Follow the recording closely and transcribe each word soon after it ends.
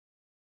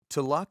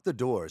To lock the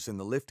doors in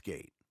the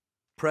liftgate,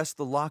 press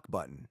the lock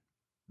button.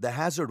 The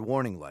hazard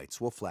warning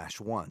lights will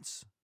flash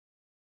once.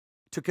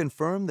 To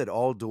confirm that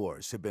all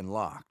doors have been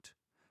locked,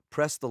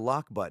 press the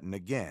lock button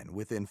again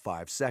within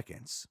 5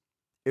 seconds.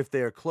 If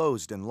they are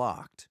closed and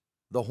locked,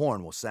 the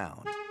horn will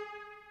sound.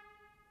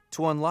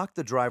 To unlock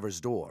the driver's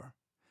door,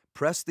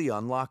 press the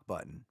unlock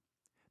button.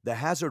 The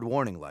hazard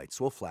warning lights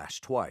will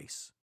flash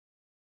twice.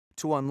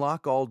 To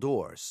unlock all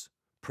doors,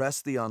 press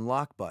the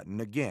unlock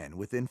button again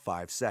within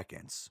 5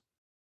 seconds.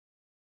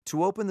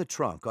 To open the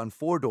trunk on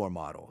 4-door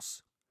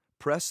models,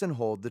 press and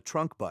hold the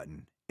trunk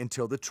button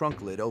until the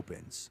trunk lid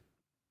opens.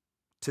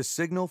 To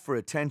signal for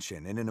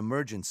attention in an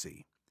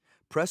emergency,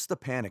 press the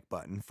panic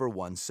button for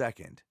 1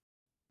 second.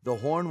 The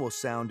horn will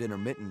sound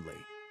intermittently,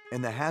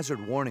 and the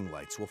hazard warning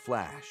lights will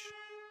flash.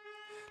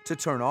 To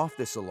turn off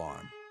this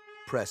alarm,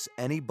 press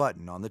any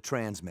button on the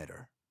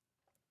transmitter.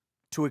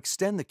 To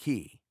extend the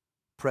key,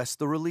 press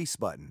the release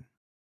button.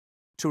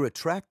 To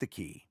retract the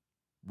key,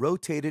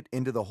 rotate it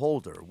into the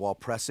holder while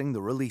pressing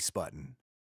the release button.